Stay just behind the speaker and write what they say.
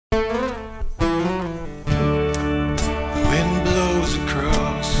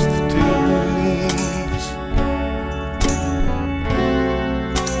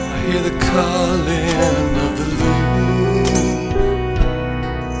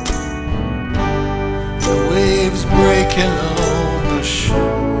drinking on the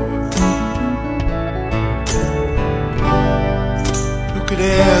shore. Who could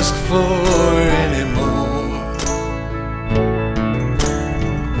ask for any more?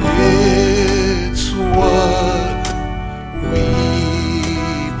 It's what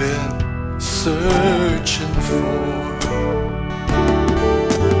we've been searching for.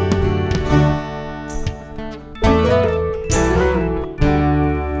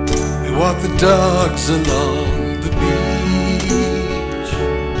 Walk the dogs along the beach,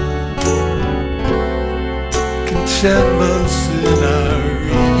 contentment's in our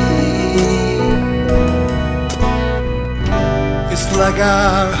reach. It's like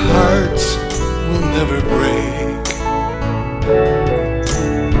our hearts will never break,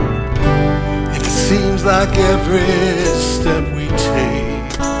 and it seems like every step we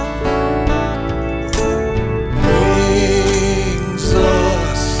take brings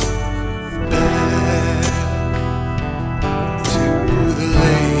us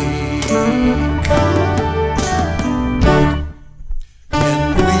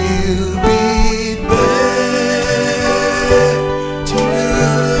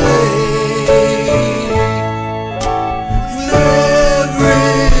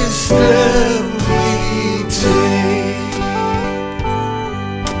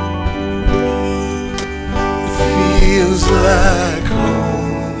feels like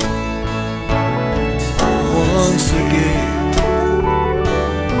home once again.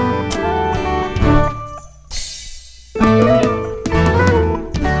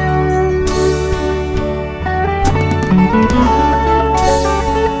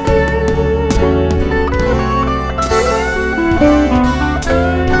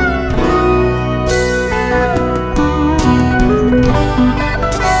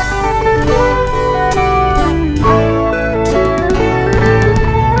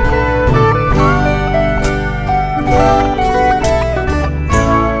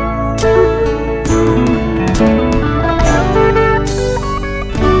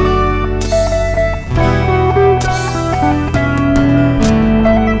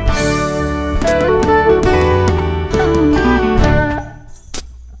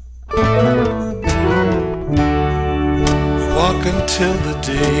 Until the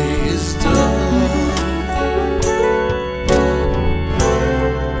day is done,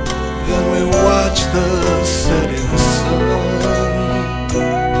 then we watch the setting sun.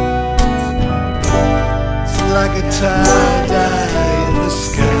 It's like a tie-dye in the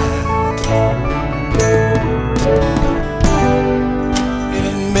sky, and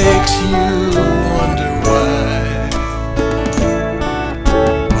it makes you wonder why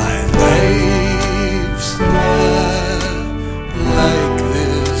my life's not like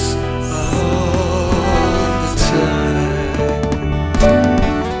this all the time.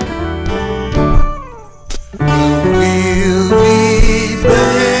 We'll be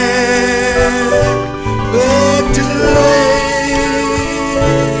back to life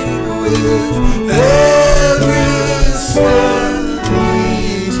with every step we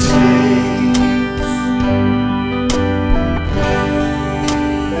take.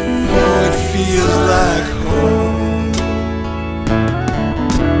 Oh, it feels like home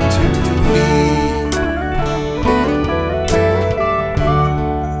to me.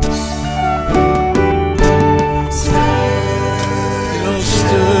 You know,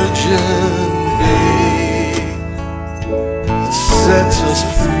 Sturgeon Bay, it sets us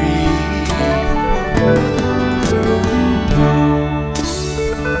free.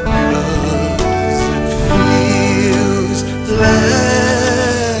 Because it feels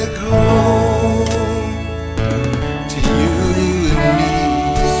like home to you and me.